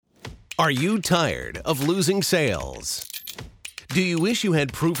Are you tired of losing sales? Do you wish you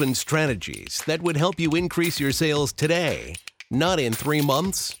had proven strategies that would help you increase your sales today, not in 3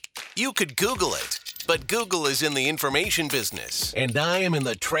 months? You could Google it, but Google is in the information business, and I am in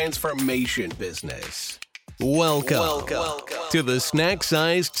the transformation business. Welcome to the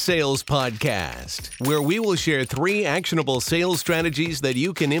Snack-Sized Sales Podcast, where we will share 3 actionable sales strategies that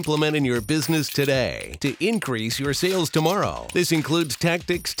you can implement in your business today to increase your sales tomorrow. This includes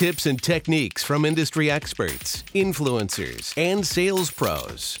tactics, tips, and techniques from industry experts, influencers, and sales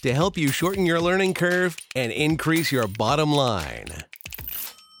pros to help you shorten your learning curve and increase your bottom line.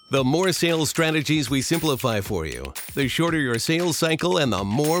 The more sales strategies we simplify for you, the shorter your sales cycle and the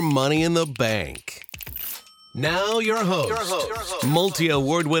more money in the bank. Now your host,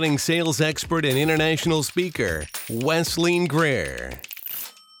 multi-award-winning sales expert and international speaker, Wesley Greer.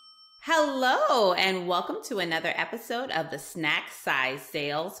 Hello, and welcome to another episode of the Snack-Sized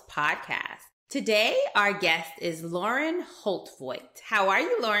Sales Podcast. Today, our guest is Lauren Holtvoigt. How are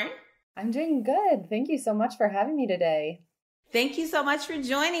you, Lauren? I'm doing good. Thank you so much for having me today. Thank you so much for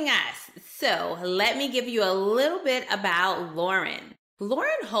joining us. So, let me give you a little bit about Lauren.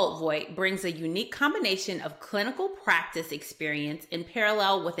 Lauren Holtvoigt brings a unique combination of clinical practice experience in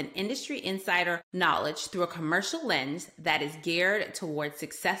parallel with an industry insider knowledge through a commercial lens that is geared towards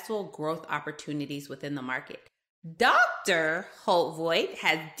successful growth opportunities within the market. Dr. Holtvoigt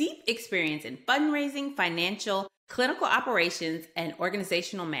has deep experience in fundraising, financial, clinical operations, and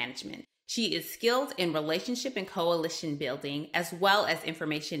organizational management. She is skilled in relationship and coalition building, as well as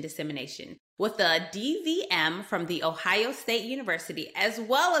information dissemination. With a DVM from The Ohio State University, as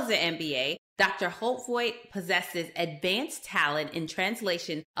well as an MBA, Dr. Holtvoigt possesses advanced talent in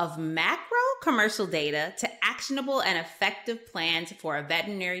translation of macro commercial data to actionable and effective plans for a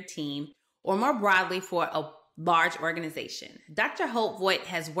veterinary team, or more broadly for a large organization. Dr. Holtvoigt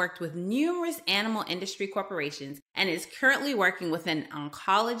has worked with numerous animal industry corporations and is currently working with an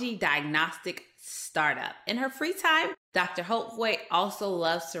oncology diagnostic startup. In her free time, Dr. Holtvoigt also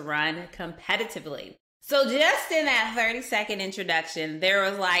loves to run competitively. So just in that 30-second introduction, there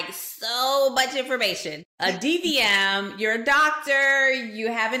was like so much information. A DVM, you're a doctor,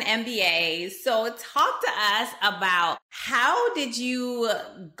 you have an MBA. So talk to us about how did you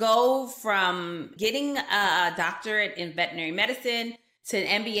go from getting a doctorate in veterinary medicine to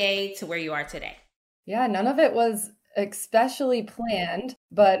an MBA to where you are today? Yeah, none of it was especially planned,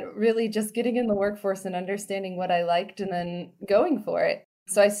 but really just getting in the workforce and understanding what I liked and then going for it.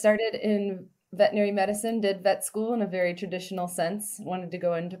 So I started in veterinary medicine, did vet school in a very traditional sense, wanted to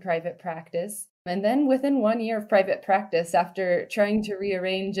go into private practice. And then within 1 year of private practice, after trying to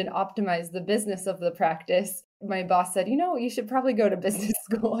rearrange and optimize the business of the practice, my boss said, you should probably go to business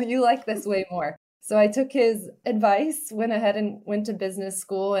school. You like this way more. So I took his advice, went ahead and went to business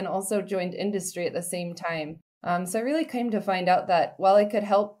school and also joined industry at the same time. So I really came to find out that while I could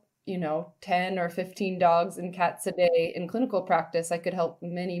help 10 or 15 dogs and cats a day in clinical practice, I could help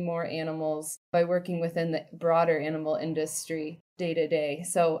many more animals by working within the broader animal industry day to day.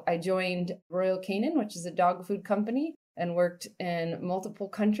 So I joined Royal Canin, which is a dog food company, and worked in multiple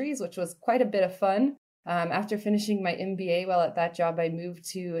countries, which was quite a bit of fun. After finishing my MBA, while at that job, I moved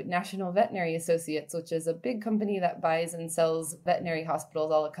to National Veterinary Associates, which is a big company that buys and sells veterinary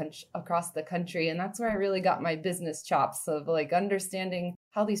hospitals all across the country. And that's where I really got my business chops of understanding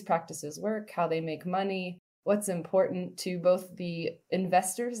how these practices work, how they make money, what's important to both the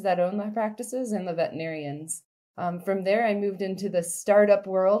investors that own the practices and the veterinarians. From there, I moved into the startup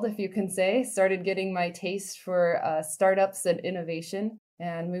world, if you can say, started getting my taste for startups and innovation,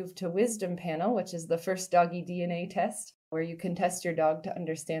 and moved to Wisdom Panel, which is the first doggy DNA test, where you can test your dog to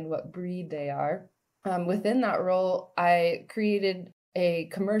understand what breed they are. Within that role, I created a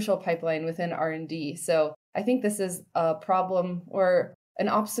commercial pipeline within R&D. So I think this is a problem or an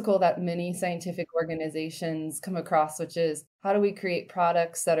obstacle that many scientific organizations come across, which is how do we create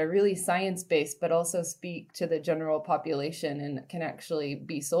products that are really science-based, but also speak to the general population and can actually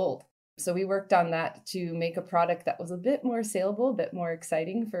be sold. So we worked on that to make a product that was a bit more saleable, a bit more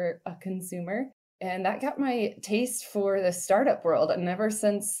exciting for a consumer. And that got my taste for the startup world. And ever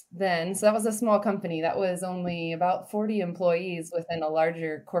since then, so that was a small company. That was only about 40 employees within a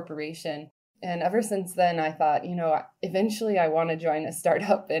larger corporation. And ever since then, I thought, eventually I want to join a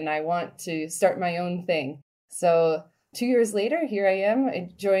startup and I want to start my own thing. So 2 years later, here I am. I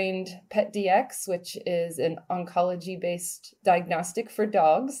joined PetDX, which is an oncology-based diagnostic for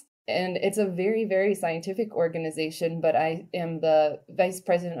dogs. And it's a very, very scientific organization, but I am the vice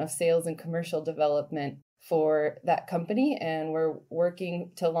president of sales and commercial development for that company, and we're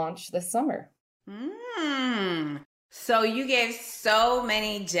working to launch this summer. So you gave so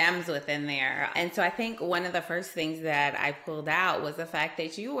many gems within there. And so I think one of the first things that I pulled out was the fact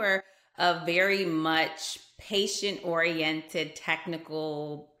that you were a very much patient oriented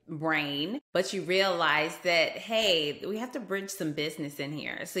technical brain, but you realized that, hey, we have to bridge some business in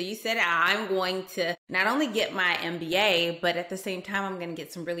here. So you said, I'm going to not only get my MBA, but at the same time, I'm going to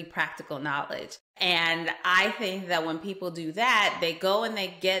get some really practical knowledge. And I think that when people do that, they go and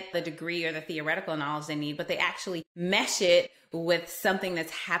they get the degree or the theoretical knowledge they need, but they actually mesh it with something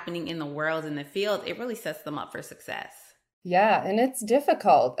that's happening in the world, in the field. It really sets them up for success. Yeah, and it's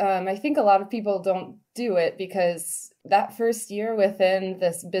difficult. I think a lot of people don't do it because that first year within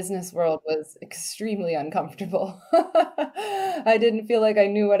this business world was extremely uncomfortable. I didn't feel like I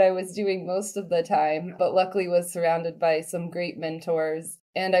knew what I was doing most of the time, but luckily was surrounded by some great mentors.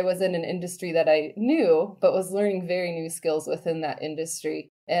 And I was in an industry that I knew, but was learning very new skills within that industry.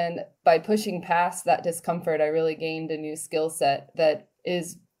 And by pushing past that discomfort, I really gained a new skill set that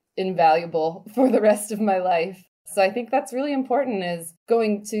is invaluable for the rest of my life. So I think that's really important, is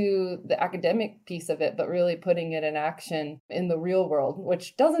going to the academic piece of it, but really putting it in action in the real world,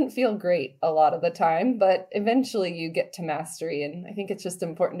 which doesn't feel great a lot of the time, but eventually you get to mastery. And I think it's just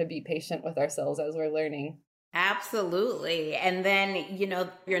important to be patient with ourselves as we're learning. Absolutely. And then,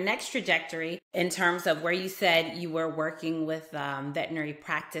 your next trajectory in terms of where you said you were working with veterinary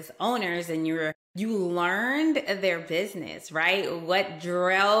practice owners and you learned their business, right? What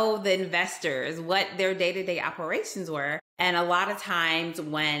drove the investors, what their day-to-day operations were. And a lot of times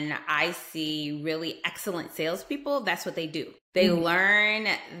when I see really excellent salespeople, that's what they do. They learn,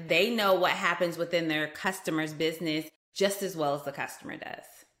 they know what happens within their customer's business just as well as the customer does.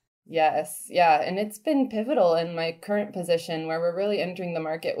 Yes, yeah. And it's been pivotal in my current position where we're really entering the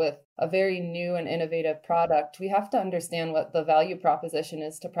market with a very new and innovative product. We have to understand what the value proposition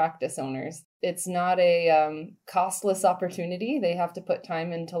is to practice owners. It's not a costless opportunity. They have to put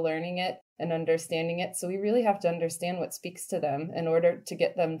time into learning it and understanding it. So we really have to understand what speaks to them in order to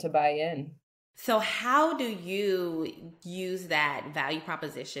get them to buy in. So how do you use that value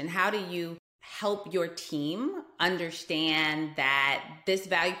proposition? How do you help your team understand that this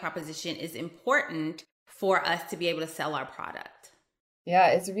value proposition is important for us to be able to sell our product? Yeah,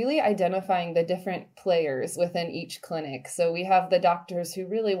 it's really identifying the different players within each clinic. So we have the doctors who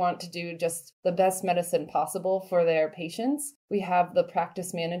really want to do just the best medicine possible for their patients. We have the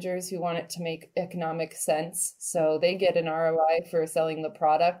practice managers who want it to make economic sense, so they get an ROI for selling the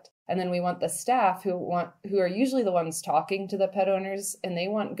product. And then we want the staff who are usually the ones talking to the pet owners, and they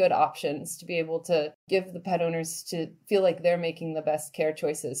want good options to be able to give the pet owners to feel like they're making the best care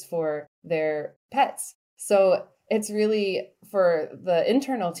choices for their pets. So it's really, for the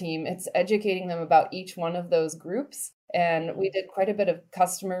internal team, it's educating them about each one of those groups. And we did quite a bit of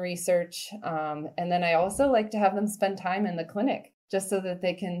customer research. And then I also like to have them spend time in the clinic just so that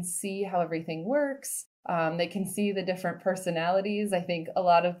they can see how everything works. They can see the different personalities. I think a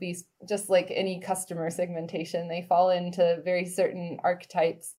lot of these, just like any customer segmentation, they fall into very certain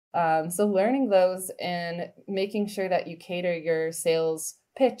archetypes. So learning those and making sure that you cater your sales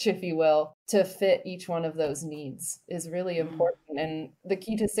pitch, if you will, to fit each one of those needs is really important and the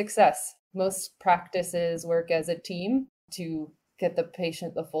key to success. Most practices work as a team to get the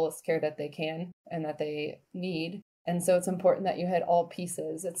patient the fullest care that they can and that they need. And so it's important that you hit all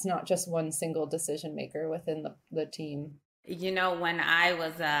pieces. It's not just one single decision maker within the team. When I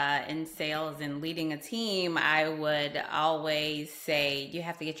was in sales and leading a team, I would always say, you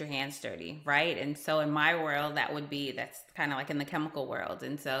have to get your hands dirty, right? And so in my world, that's kind of like in the chemical world.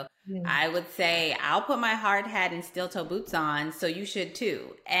 And so I would say, I'll put my hard hat and steel toe boots on, so you should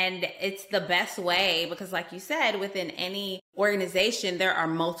too. And it's the best way because, like you said, within any organization, there are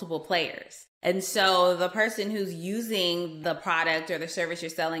multiple players. And so the person who's using the product or the service you're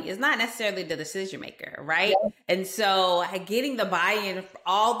selling is not necessarily the decision maker, right? Yeah. And so getting the buy-in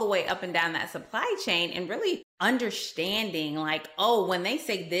all the way up and down that supply chain and really understanding like, oh, when they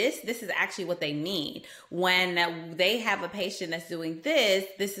say this is actually what they need. When they have a patient that's doing this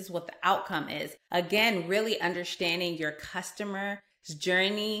is what the outcome is. Again, really understanding your customer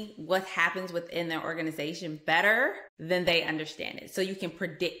journey, what happens within their organization better than they understand it. So you can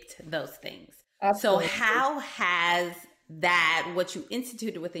predict those things. Absolutely. So how has that, what you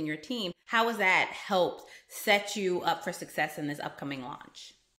instituted within your team, how has that helped set you up for success in this upcoming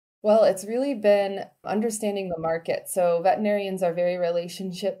launch? Well, it's really been understanding the market. So veterinarians are very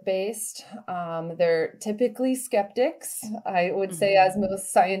relationship based. They're typically skeptics, I would say, as Mhm.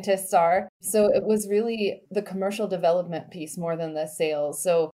 most scientists are. So it was really the commercial development piece more than the sales.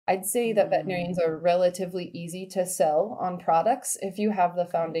 So I'd say that veterinarians Mm, are relatively easy to sell on products if you have the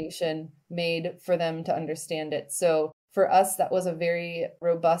okay. foundation made for them to understand it. So for us, that was a very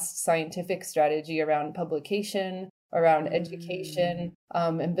robust scientific strategy around publication, around Mm, education,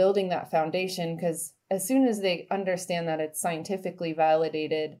 and building that foundation. Because as soon as they understand that it's scientifically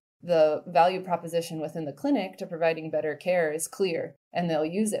validated, the value proposition within the clinic to providing better care is clear and they'll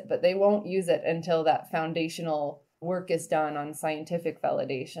use it, but they won't use it until that foundational work is done on scientific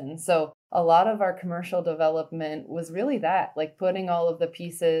validation. So a lot of our commercial development was really that, like putting all of the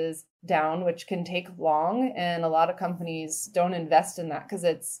pieces down, which can take long. And a lot of companies don't invest in that because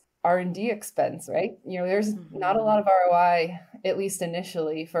it's R&D expense, right? There's not a lot of mhm. ROI, at least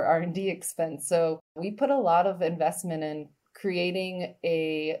initially, for R&D expense. So we put a lot of investment in creating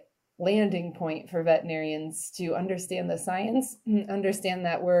a landing point for veterinarians to understand the science, understand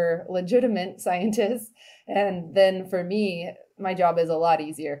that we're legitimate scientists. And then for me, my job is a lot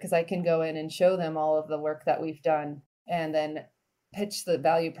easier because I can go in and show them all of the work that we've done and then pitch the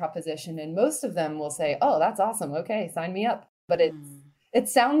value proposition. And most of them will say, "Oh, that's awesome. Okay, sign me up." But Mm. it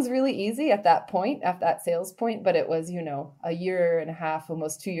sounds really easy at that point, at that sales point, but it was, a year and a half,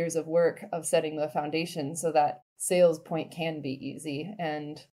 almost 2 years of work of setting the foundation so that sales point can be easy.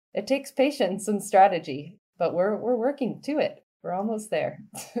 And it takes patience and strategy, but we're working to it. We're almost there.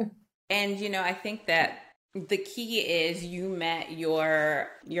 And I think that the key is you met your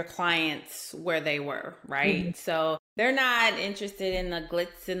clients where they were, Mhm. right? So they're not interested in the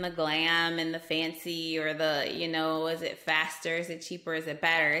glitz and the glam and the fancy or the, is it faster, is it cheaper, is it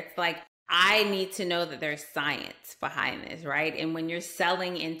better? It's like I need to know that there's science behind this, right? And when you're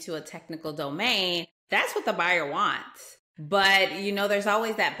selling into a technical domain, that's what the buyer wants. But, there's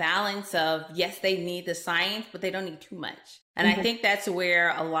always that balance of, yes, they need the science, but they don't need too much. And I Mhm. think that's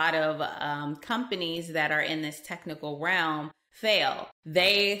where a lot of companies that are in this technical realm fail.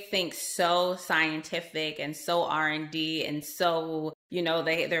 They think so scientific and so R&D and so,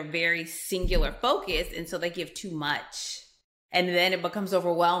 they're very singular focused. And so they give too much. And then it becomes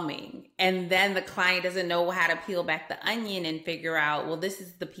overwhelming. And then the client doesn't know how to peel back the onion and figure out, well, this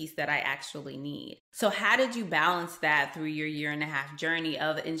is the piece that I actually need. So, how did you balance that through your year and a half journey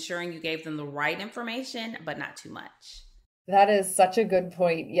of ensuring you gave them the right information, but not too much? That is such a good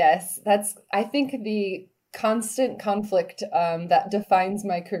point. Yes, that's, I think, the constant conflict that defines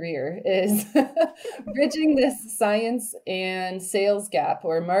my career is bridging this science and sales gap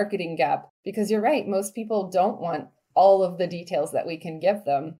or marketing gap. Because you're right, most people don't want all of the details that we can give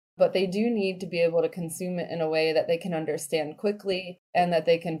them, but they do need to be able to consume it in a way that they can understand quickly and that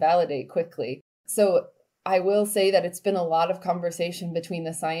they can validate quickly. So I will say that it's been a lot of conversation between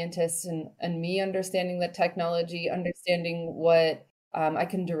the scientists and me understanding the technology, understanding what I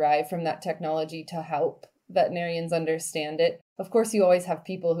can derive from that technology to help veterinarians understand it. Of course, you always have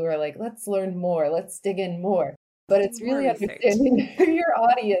people who are like, let's learn more, let's dig in more. But it's More really research. understanding who your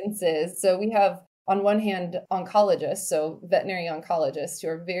audience is. So we have, on one hand, oncologists, so veterinary oncologists who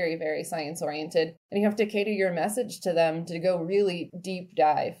are very, very science oriented, and you have to cater your message to them to go really deep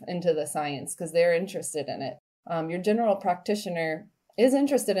dive into the science because they're interested in it. Your general practitioner is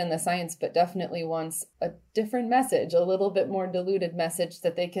interested in the science, but definitely wants a different message, a little bit more diluted message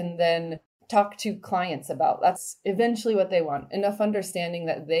that they can then talk to clients about. That's eventually what they want. Enough understanding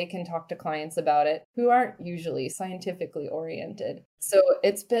that they can talk to clients about it who aren't usually scientifically oriented. So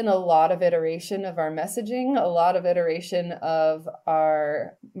it's been a lot of iteration of our messaging, a lot of iteration of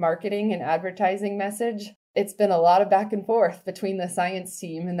our marketing and advertising message. It's been a lot of back and forth between the science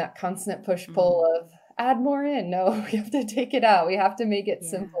team and that constant push pull Mm, of add more in. No, we have to take it out. We have to make it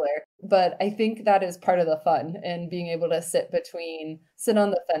yeah. simpler. But I think that is part of the fun and being able to sit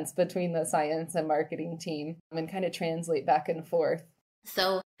on the fence between the science and marketing team and kind of translate back and forth.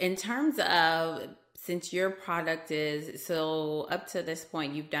 So, in terms of since your product is so up to this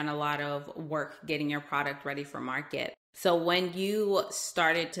point, you've done a lot of work getting your product ready for market. So, when you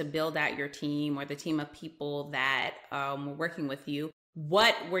started to build out your team or the team of people that were working with you,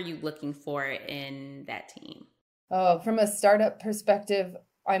 what were you looking for in that team? Oh, from a startup perspective,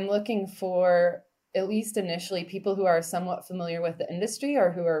 I'm looking for, at least initially, people who are somewhat familiar with the industry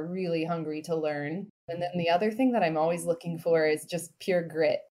or who are really hungry to learn. And then the other thing that I'm always looking for is just pure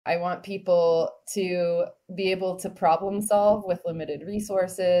grit. I want people to be able to problem solve with limited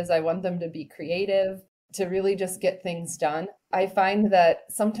resources. I want them to be creative, to really just get things done. I find that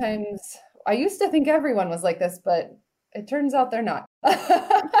sometimes I used to think everyone was like this, but it turns out they're not. But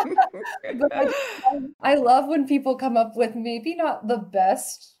I love when people come up with maybe not the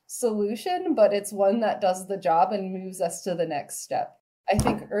best solution, but it's one that does the job and moves us to the next step. I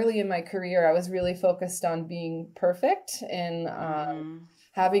think early in my career, I was really focused on being perfect and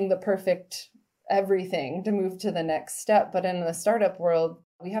having the perfect everything to move to the next step. But in the startup world,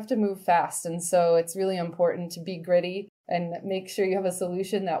 we have to move fast. And so it's really important to be gritty and make sure you have a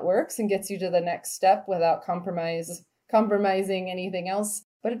solution that works and gets you to the next step without compromising anything else.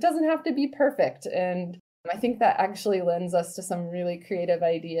 But it doesn't have to be perfect. And I think that actually lends us to some really creative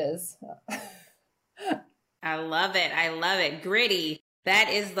ideas. I love it. I love it. Gritty. That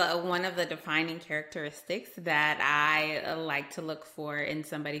is one of the defining characteristics that I like to look for in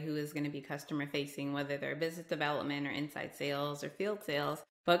somebody who is going to be customer facing, whether they're business development or inside sales or field sales,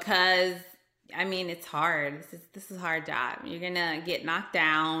 because I mean, it's hard. This is a hard job. You're going to get knocked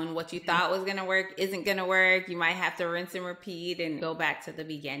down. What you thought was going to work isn't going to work. You might have to rinse and repeat and go back to the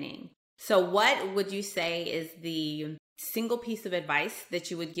beginning. So what would you say is the single piece of advice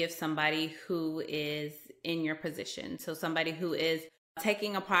that you would give somebody who is in your position? So somebody who is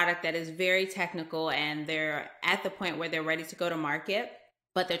taking a product that is very technical and they're at the point where they're ready to go to market,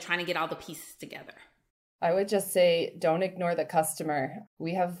 but they're trying to get all the pieces together. I would just say, don't ignore the customer.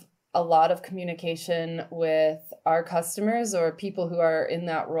 We have a lot of communication with our customers or people who are in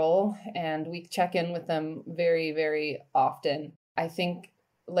that role, and we check in with them very, very often. I think,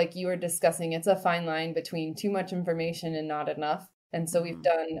 like you were discussing, it's a fine line between too much information and not enough. And so we've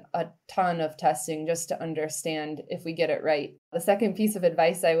done a ton of testing just to understand if we get it right. The second piece of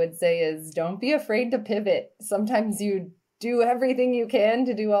advice I would say is don't be afraid to pivot. Sometimes you do everything you can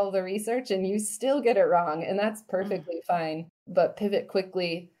to do all the research and you still get it wrong, and that's perfectly fine. But pivot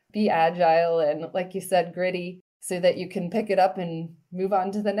quickly, be agile, and like you said, gritty, so that you can pick it up and move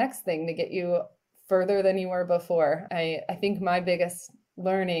on to the next thing to get you further than you were before. I think my biggest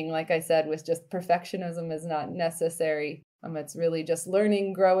learning, like I said, was just perfectionism is not necessary. It's really just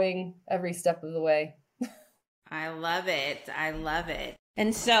learning, growing every step of the way. I love it. I love it.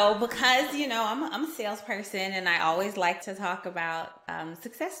 And so because, I'm a salesperson and I always like to talk about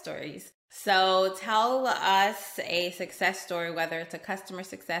success stories. So tell us a success story, whether it's a customer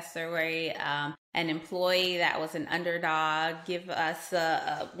success story, an employee that was an underdog. Give us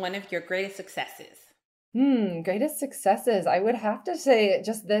one of your greatest successes. Greatest successes. I would have to say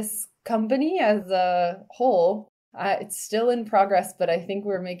just this company as a whole. It's still in progress, but I think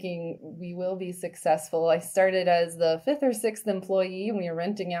we will be successful. I started as the 5th or 6th employee, and we were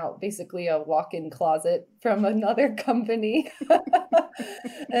renting out basically a walk-in closet from another company.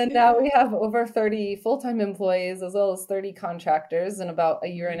 And now we have over 30 full-time employees as well as 30 contractors in about a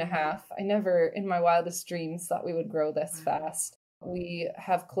year and a half. I never in my wildest dreams thought we would grow this fast. We've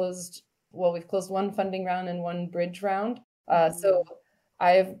closed one funding round and one bridge round. So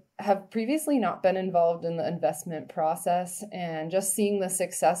I have previously not been involved in the investment process, and just seeing the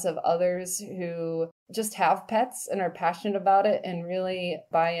success of others who just have pets and are passionate about it and really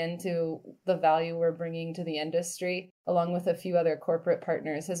buy into the value we're bringing to the industry, along with a few other corporate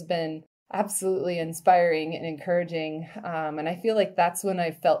partners, has been absolutely inspiring and encouraging. And I feel like that's when I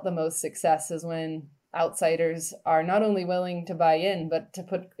felt the most success, is when outsiders are not only willing to buy in, but to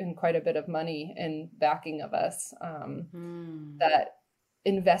put in quite a bit of money in backing of us. That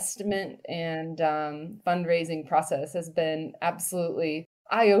investment and fundraising process has been absolutely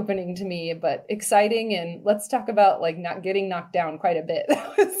eye-opening to me, but exciting. And let's talk about like not getting knocked down quite a bit.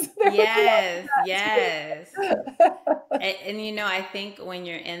 Yes. And I think when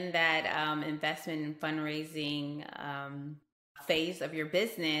you're in that investment and fundraising phase of your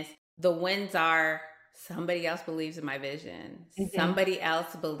business, the wins are somebody else believes in my vision. Somebody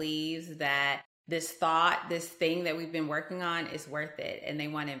else believes that this thing that we've been working on is worth it, and they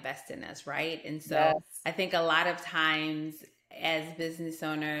want to invest in us, right? And so yes. I think a lot of times as business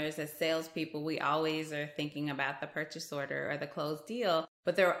owners, as salespeople, we always are thinking about the purchase order or the closed deal,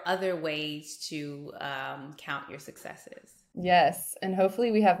 but there are other ways to count your successes. Yes, and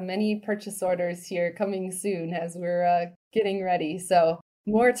hopefully we have many purchase orders here coming soon as we're getting ready. So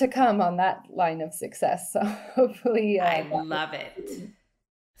more to come on that line of success. So hopefully, I love it.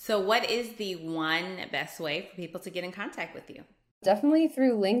 So what is the one best way for people to get in contact with you? Definitely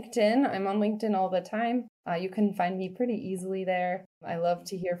through LinkedIn. I'm on LinkedIn all the time. You can find me pretty easily there. I love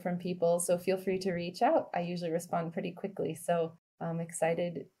to hear from people, so feel free to reach out. I usually respond pretty quickly, so I'm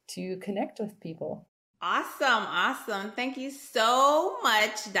excited to connect with people. Awesome. Thank you so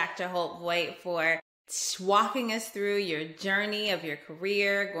much, Dr. Holtvoigt, for walking us through your journey of your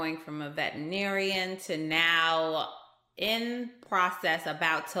career, going from a veterinarian to now in process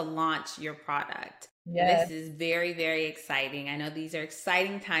about to launch your product. Yes. This is very, very exciting. I know these are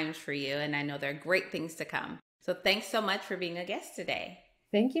exciting times for you, and I know there are great things to come. So thanks so much for being a guest today.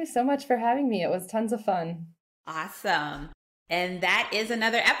 Thank you so much for having me. It was tons of fun. Awesome. And that is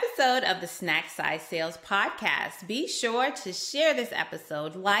another episode of the Snack Size Sales Podcast. Be sure to share this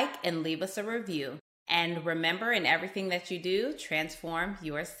episode, like, and leave us a review. And remember, in everything that you do, transform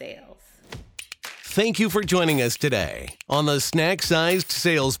your sales. Thank you for joining us today on the Snack Sized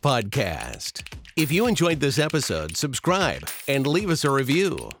Sales Podcast. If you enjoyed this episode, subscribe and leave us a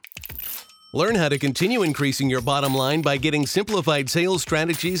review. Learn how to continue increasing your bottom line by getting simplified sales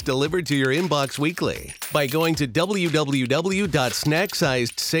strategies delivered to your inbox weekly by going to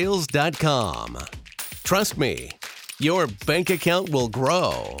www.snacksizedSales.com. Trust me, your bank account will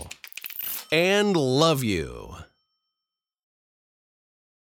grow. And love you.